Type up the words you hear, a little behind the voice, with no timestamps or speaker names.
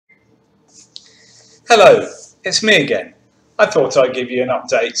Hello, it's me again. I thought I'd give you an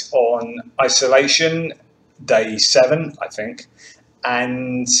update on isolation, day 7, I think,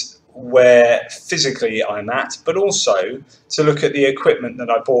 and where physically I'm at, but also to look at the equipment that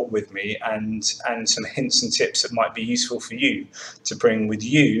I brought with me and some hints and tips that might be useful for you to bring with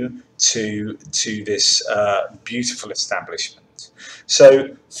you to this beautiful establishment.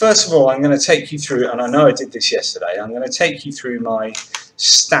 So first of all, I'm going to take you through, and I know I did this yesterday, I'm going to take you through my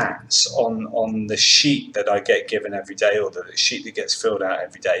stats on the sheet that I get given every day, or the sheet that gets filled out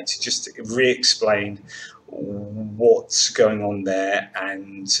every day, to just re-explain what's going on there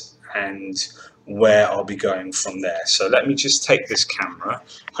and where I'll be going from there. So let me just take this camera.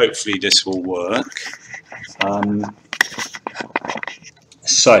 Hopefully this will work.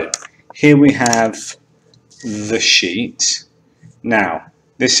 So here we have the sheet. Now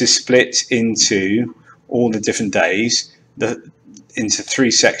this is split into all the different days, into 3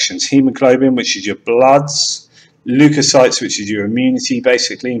 sections: hemoglobin, which is your bloods; leukocytes, which is your immunity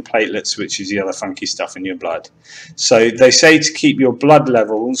basically; and platelets, which is the other funky stuff in your blood. So they say to keep your blood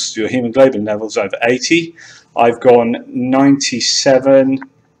levels, your hemoglobin levels, over 80. I've gone 97,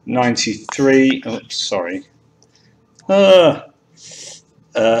 93, oops, sorry,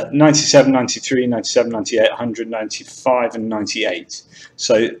 97, 93, 97, 98, 100, 95 and 98.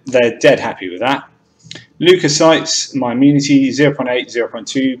 So they're dead happy with that. Leukocytes, my immunity, 0.8,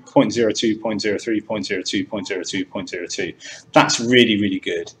 0.2, 0.02, 0.03, 0.02, 0.02, 0.02. That's really, really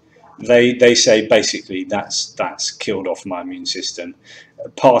good. They say basically that's killed off my immune system.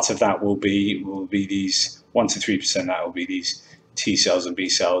 Part of that will be these 1 to 3%. That will be these T cells and B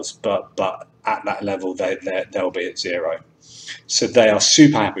cells, but at that level they'll be at 0. So they are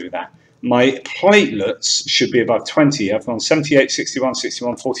super happy with that. My platelets should be above 20. I've gone 78, 61,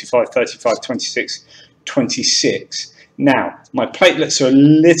 61, 45, 35, 26, 26. Now, my platelets are a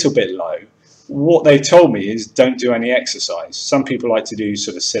little bit low. What they've told me is don't do any exercise. Some people like to do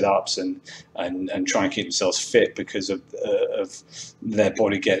sort of sit-ups and try and keep themselves fit because of their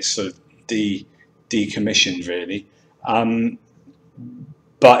body gets sort of decommissioned, really.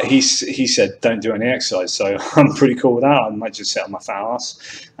 But he said don't do any exercise, so I'm pretty cool with that. I might just sit on my fat ass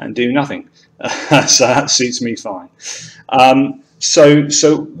and do nothing. So that suits me fine. So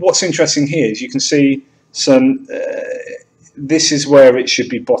what's interesting here is you can see some. This is where it should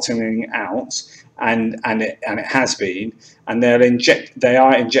be bottoming out, and it has been. And they are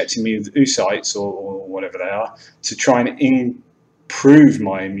injecting me with oocytes or whatever they are to try and improve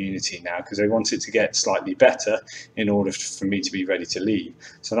my immunity now, because they want it to get slightly better in order for me to be ready to leave.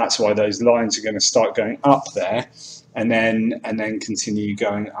 So that's why those lines are going to start going up there, and then continue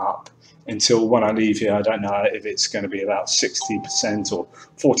going up until when I leave here. I don't know if it's going to be about 60% or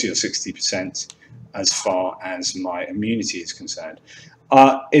 40 or 60% as far as my immunity is concerned.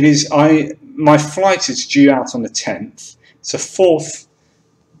 My flight is due out on the 10th. It's a 4th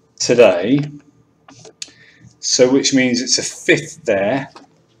today, so which means it's a 5th there,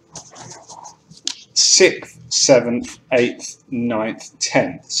 6th, 7th, 8th, 9th,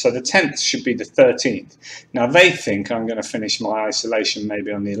 10th. So the 10th should be the 13th. Now they think I'm going to finish my isolation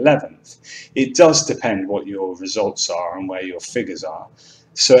maybe on the 11th. It does depend what your results are and where your figures are.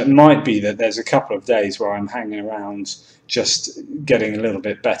 So it might be that there's a couple of days where I'm hanging around just getting a little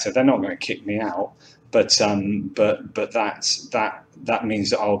bit better. They're not going to kick me out, but that means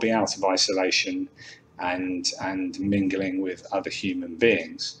that I'll be out of isolation and mingling with other human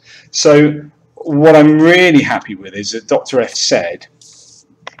beings. So what I'm really happy with is that Dr. F said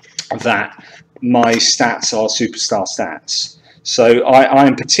that my stats are superstar stats. So I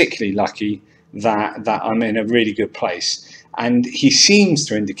am particularly lucky that I'm in a really good place. And he seems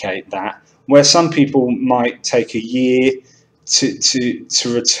to indicate that where some people might take a year to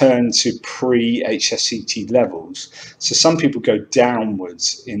return to pre-HSCT levels, so some people go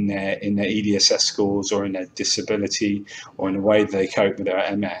downwards in their EDSS scores or in their disability or in the way they cope with their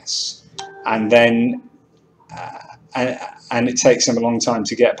MS, and then and it takes them a long time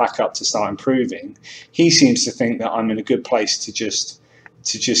to get back up to start improving. He seems to think that I'm in a good place to just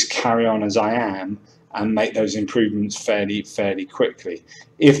carry on as I am and make those improvements fairly quickly.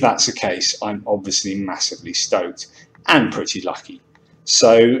 If that's the case, I'm obviously massively stoked and pretty lucky.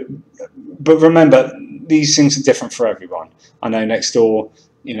 So, but remember, these things are different for everyone. I know next door,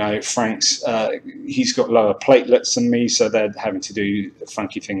 you know, Frank's, he's got lower platelets than me, so they're having to do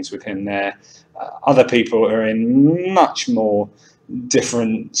funky things with him there. Other people are in much more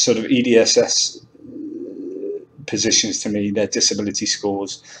different sort of EDSS positions to me. Their disability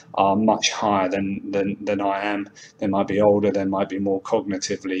scores are much higher than I am. They might be older, they might be more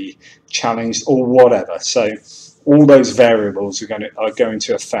cognitively challenged or whatever. So all those variables are going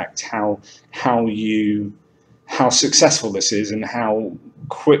to affect how successful this is and how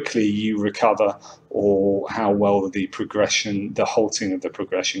quickly you recover, or how well the halting of the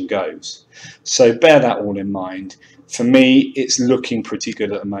progression goes. So bear that all in mind. For me, it's looking pretty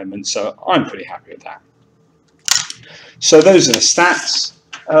good at the moment, so I'm pretty happy with that. So those are the stats.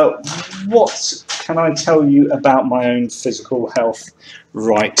 What can I tell you about my own physical health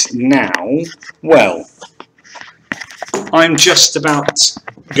right now? Well, I'm just about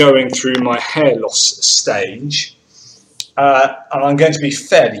going through my hair loss stage, and I'm going to be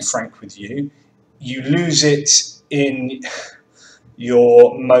fairly frank with you. You lose it in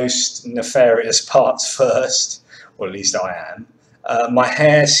your most nefarious parts first, or at least I am. My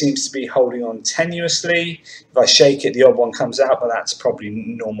hair seems to be holding on tenuously. If I shake it, the odd one comes out, but that's probably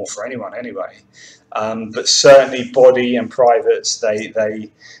normal for anyone anyway. But certainly body and privates, there's a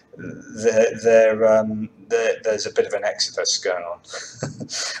bit of an exodus going on.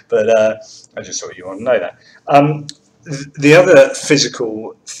 But I just thought you want to know that. The other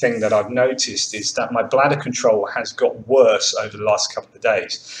physical thing that I've noticed is that my bladder control has got worse over the last couple of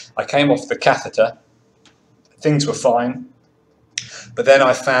days. I came off the catheter, things were fine, but then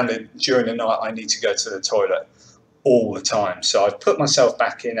I found that during the night I need to go to the toilet all the time. So I've put myself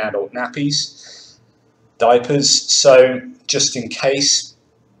back in adult nappies, diapers, so just in case,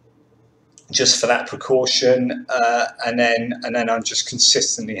 just for that precaution, and then I'm just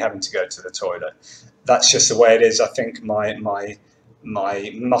consistently having to go to the toilet. That's just the way it is. I think my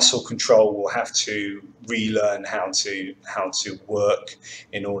muscle control will have to relearn how to work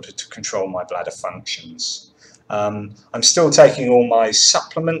in order to control my bladder functions. I'm still taking all my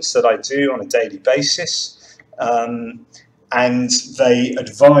supplements that I do on a daily basis, and they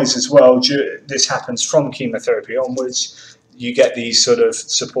advise as well. This happens from chemotherapy onwards. You get these sort of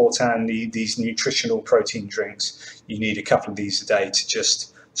support and these nutritional protein drinks. You need a couple of these a day to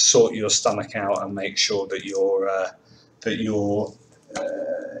just sort your stomach out and make sure that your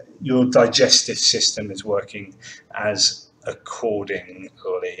digestive system is working as accordingly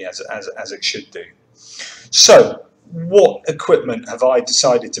as it should do. So, what equipment have I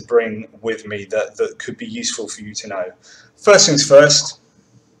decided to bring with me that could be useful for you to know? First things first,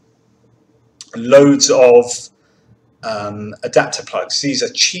 loads of adapter plugs. These are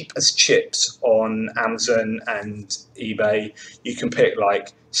cheap as chips on Amazon and eBay. You can pick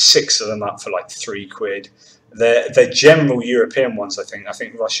like 6 of them up for like £3. They're general European ones, I think. I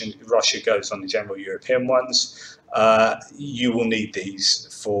think Russia goes on the general European ones. You will need these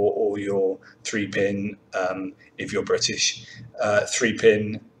for all your 3-pin, if you're British,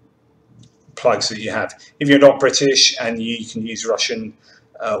 3-pin plugs that you have. If you're not British and you can use Russian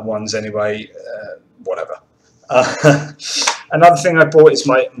ones anyway, whatever. Another thing I bought is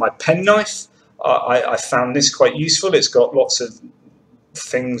my pen knife. I found this quite useful. It's got lots of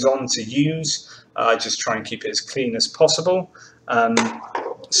things on to use. I just try and keep it as clean as possible.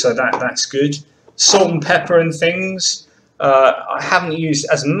 So that's good. Salt and pepper and things. I haven't used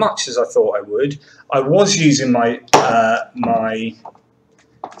as much as I thought I would. I was using my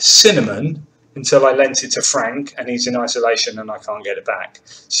cinnamon until I lent it to Frank, and he's in isolation and I can't get it back.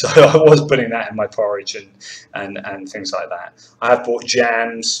 So I was putting that in my porridge and things like that. I have bought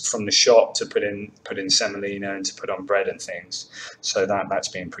jams from the shop to put in semolina and to put on bread and things. So that's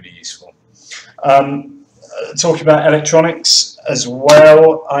been pretty useful. Talking about electronics as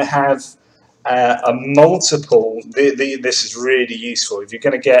well, I have a multiple. This is really useful. If you're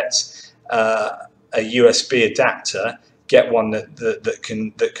going to get a USB adapter, get one that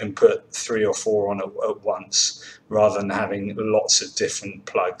can put 3 or 4 on at once, rather than having lots of different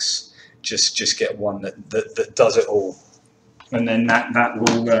plugs. Just get one that does it all, and then that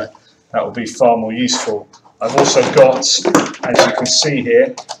will be far more useful. I've also got, as you can see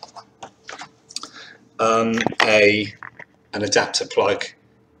here, an adapter plug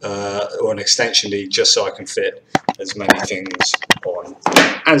or an extension lead, just so I can fit as many things on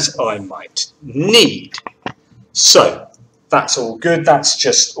as I might need. So that's all good. That's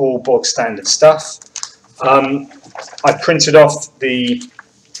just all bog standard stuff. I printed off the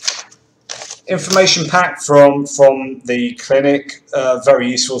information pack from the clinic, very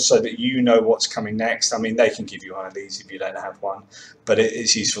useful so that you know what's coming next. I mean, they can give you one of these if you don't have one, but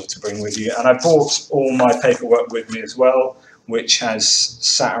it's useful to bring with you. And I brought all my paperwork with me as well, which has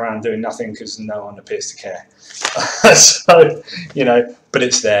sat around doing nothing because no one appears to care. So, you know, but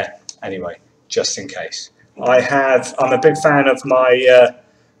it's there anyway, just in case. I'm a big fan of my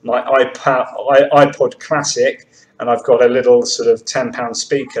my iPod Classic, and I've got a little sort of £10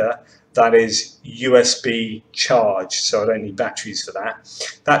 speaker that is USB charged, so I don't need batteries for that.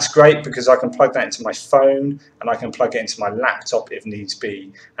 That's great because I can plug that into my phone and I can plug it into my laptop if needs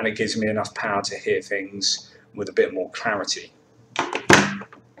be, and it gives me enough power to hear things with a bit more clarity.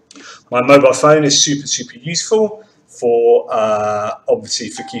 My mobile phone is super useful for obviously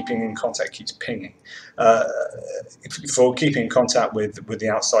for keeping in contact, keeps pinging, for keeping in contact with the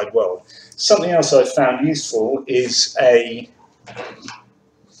outside world. Something else I've found useful is a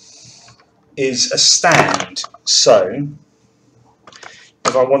stand. So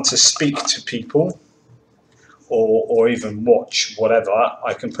if I want to speak to people or even watch whatever,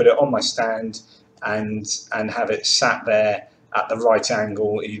 I can put it on my stand and have it sat there at the right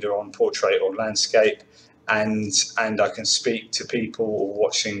angle, either on portrait or landscape, and I can speak to people or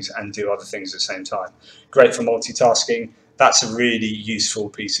watch things and do other things at the same time. Great for multitasking. That's a really useful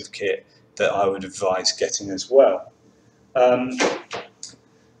piece of kit that I would advise getting as well.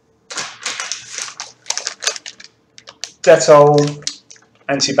 Dettol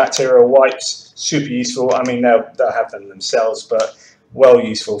antibacterial wipes, super useful. I mean, they'll have them themselves, but well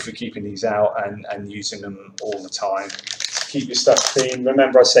useful for keeping these out and using them all the time. Keep your stuff clean.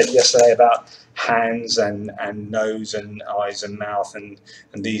 Remember I said yesterday about hands and nose and eyes and mouth, and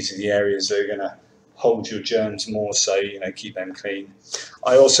these are the areas that are going to hold your germs more, so you know, keep them clean.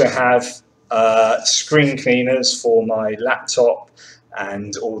 I also have screen cleaners for my laptop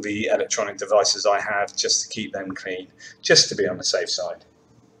and all the electronic devices I have, just to keep them clean, just to be on the safe side.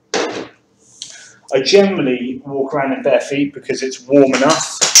 I generally walk around in bare feet because it's warm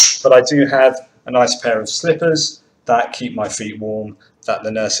enough, but I do have a nice pair of slippers that keep my feet warm, that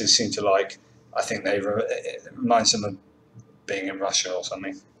the nurses seem to like. I think it reminds them of being in Russia or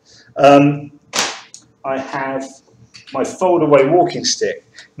something. I have my fold-away walking stick.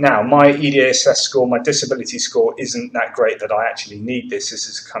 Now, my EDSS score, my disability score, isn't that great that I actually need this. This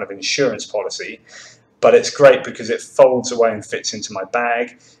is kind of an insurance policy, but it's great because it folds away and fits into my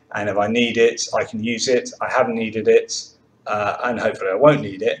bag, and if I need it, I can use it. I haven't needed it, and hopefully I won't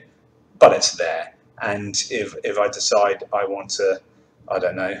need it, but it's there. And if I decide I want to, I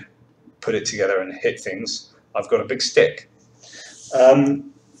don't know, put it together and hit things, I've got a big stick.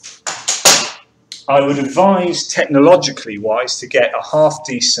 I would advise, technologically wise, to get a half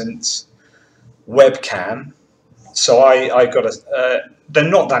decent webcam. So I got they're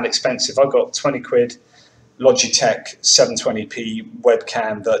not that expensive. I got 20 quid Logitech 720p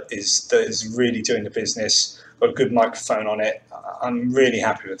webcam that is really doing the business. Got a good microphone on it. I'm really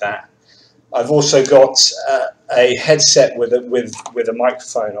happy with that. I've also got a headset with a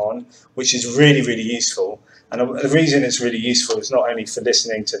microphone on, which is really useful. And the reason it's really useful is not only for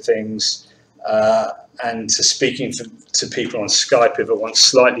listening to things and to speaking to people on Skype if I want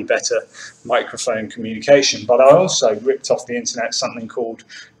slightly better microphone communication, but I also ripped off the internet something called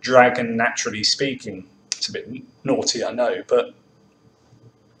Dragon Naturally Speaking. It's a bit naughty, I know, but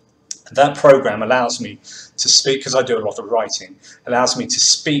that program allows me to speak, because I do a lot of writing, allows me to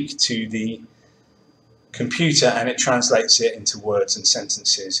speak to the computer and it translates it into words and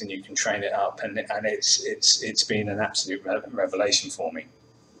sentences, and you can train it up, and it's been an absolute revelation for me.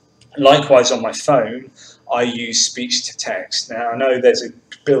 Likewise, on my phone, I use speech to text. Now, I know there's a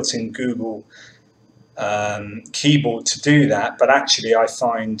built-in Google keyboard to do that, but actually I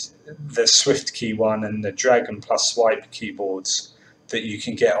find the Swift Key one and the Dragon Plus Swipe keyboards that you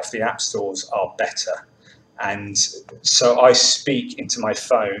can get off the app stores are better. And so I speak into my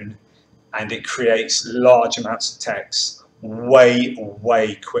phone and it creates large amounts of text way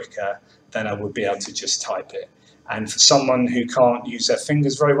quicker than I would be able to just type it. And for someone who can't use their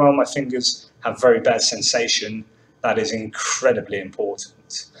fingers very well, my fingers have very bad sensation, that is incredibly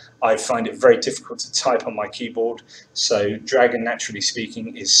important. I find it very difficult to type on my keyboard, so Dragon Naturally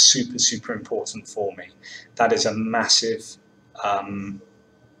Speaking is super important for me. That is a massive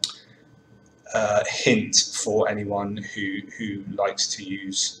hint for anyone who likes to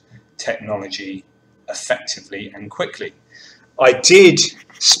use technology effectively and quickly. I did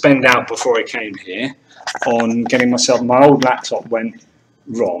spend out before I came here on getting myself, my old laptop went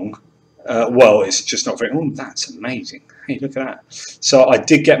wrong. Well, it's just not very, oh, that's amazing. Hey, look at that. So I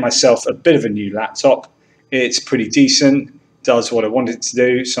did get myself a bit of a new laptop. It's pretty decent, does what I wanted it to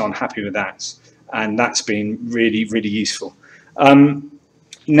do, so I'm happy with that. And that's been really useful.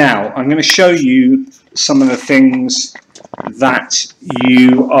 Now, I'm going to show you some of the things that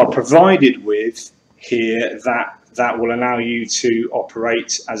you are provided with here that will allow you to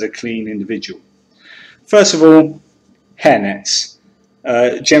operate as a clean individual. First of all, hairnets.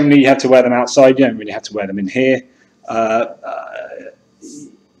 Generally, you have to wear them outside. You don't really have to wear them in here.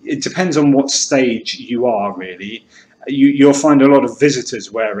 It depends on what stage you are, really. You'll find a lot of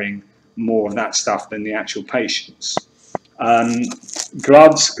visitors wearing more of that stuff than the actual patients.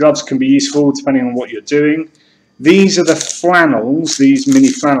 Gloves can be useful depending on what you're doing. These are the flannels, these mini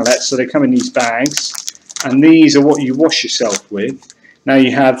flannelettes, so they come in these bags, and these are what you wash yourself with. Now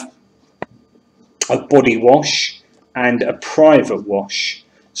you have a body wash and a private wash.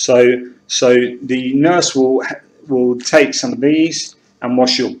 So the nurse will take some of these and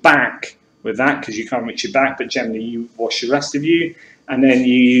wash your back with that, because you can't reach your back, but generally you wash the rest of you, and then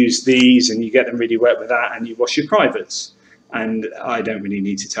you use these and you get them really wet with that, and you wash your privates. And I don't really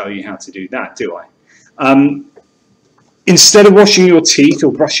need to tell you how to do that, do I? Instead of washing your teeth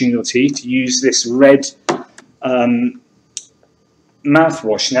or brushing your teeth, use this red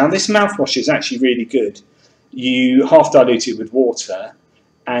mouthwash. Now this mouthwash is actually really good. You half dilute it with water,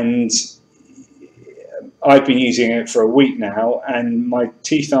 and I've been using it for a week now, and my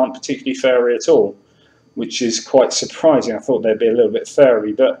teeth aren't particularly furry at all, which is quite surprising. I thought they'd be a little bit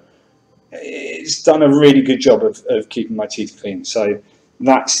furry, but it's done a really good job of keeping my teeth clean. So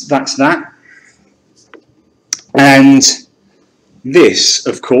that's that. And this,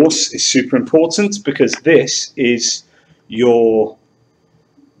 of course, is super important, because this is your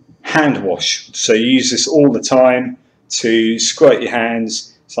hand wash. So you use this all the time to squirt your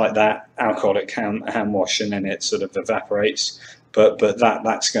hands. It's like that alcoholic hand wash, and then it sort of evaporates. But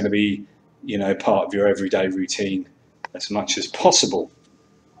that's going to be, you know, part of your everyday routine as much as possible.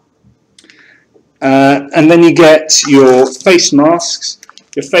 And then you get your face masks.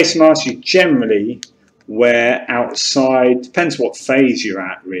 Your face masks you generally wear outside. Depends what phase you're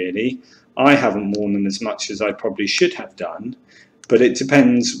at, really. I haven't worn them as much as I probably should have done, but it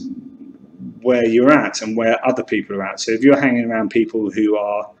depends where you're at and where other people are at. So if you're hanging around people who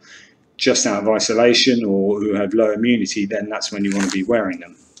are just out of isolation or who have low immunity, then that's when you want to be wearing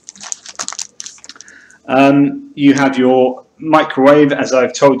them. You have your microwave, as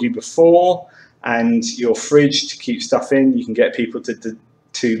I've told you before, and your fridge to keep stuff in. You can get people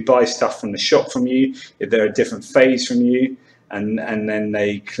to buy stuff from the shop from you if they're a different phase from you, and then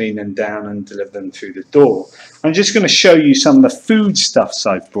they clean them down and deliver them through the door. I'm just going to show you some of the foodstuffs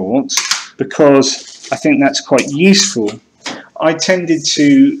I've brought, because I think that's quite useful. I tended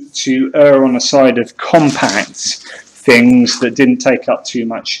to err on the side of compact things that didn't take up too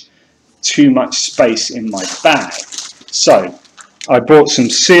much space in my bag. So I brought some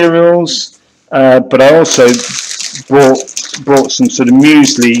cereals, but I also brought some sort of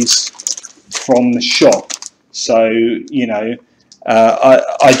mueslis from the shop. So, you know,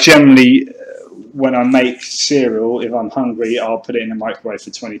 I generally, when I make cereal, if I'm hungry, I'll put it in the microwave for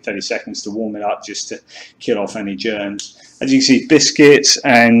 20-30 seconds to warm it up, just to kill off any germs. As you can see, biscuits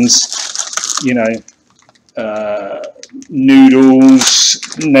and, you know, noodles,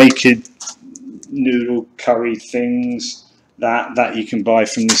 naked noodle curry things that you can buy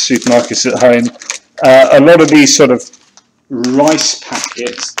from the supermarkets at home. A lot of these sort of rice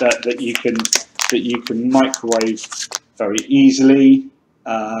packets that you can microwave very easily,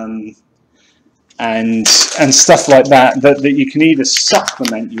 and stuff like that you can either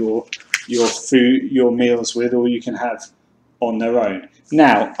supplement your food, your meals with, or you can have on their own.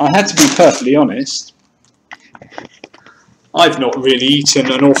 Now, I had to be perfectly honest, I've not really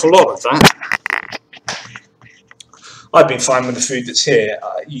eaten an awful lot of that. I've been fine with the food that's here.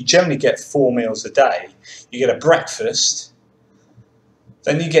 You generally get 4 meals a day. You get a breakfast,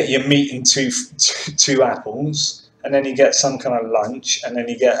 then you get your meat and two apples, and then you get some kind of lunch, and then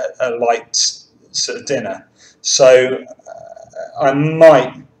you get a light sort of dinner. So I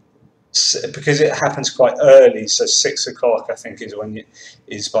might, because it happens quite early, so 6 o'clock I think is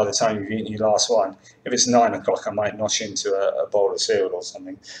by the time you've eaten your last one. If it's 9 o'clock, I might nosh into a bowl of cereal or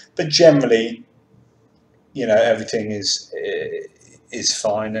something. But generally, you know, everything is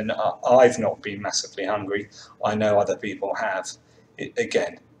fine, and I've not been massively hungry. I know other people have.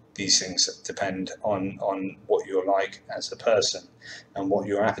 Again, these things depend on what you're like as a person and what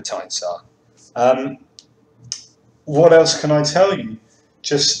your appetites are. What else can I tell you?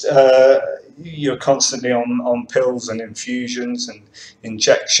 Just you're constantly on pills and infusions and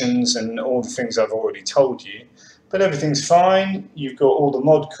injections and all the things I've already told you, but everything's fine. You've got all the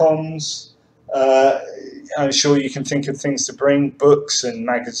mod cons. I'm sure you can think of things to bring, books and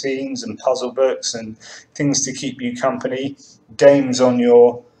magazines and puzzle books and things to keep you company, games on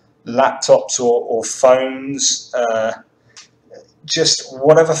your laptops or phones, just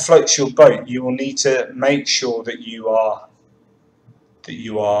whatever floats your boat. You will need to make sure that you are,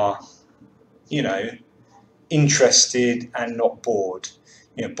 you know, interested and not bored.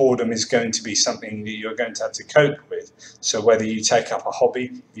 You know, boredom is going to be something that you're going to have to cope with. So whether you take up a hobby,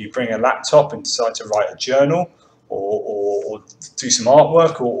 if you bring a laptop and decide to write a journal, or do some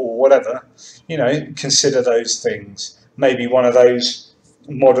artwork or whatever, you know, consider those things. Maybe one of those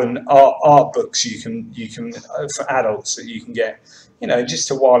modern art books you can for adults that you can get, you know, just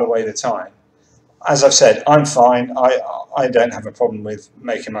to while away the time. As I've said, I'm fine. I don't have a problem with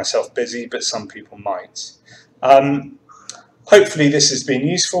making myself busy, but some people might. Hopefully this has been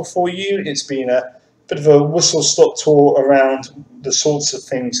useful for you. It's been a bit of a whistle-stop tour around the sorts of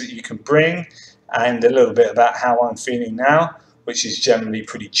things that you can bring and a little bit about how I'm feeling now, which is generally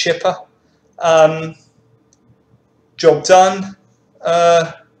pretty chipper. Job done.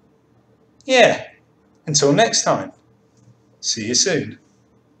 Yeah, until next time. See you soon.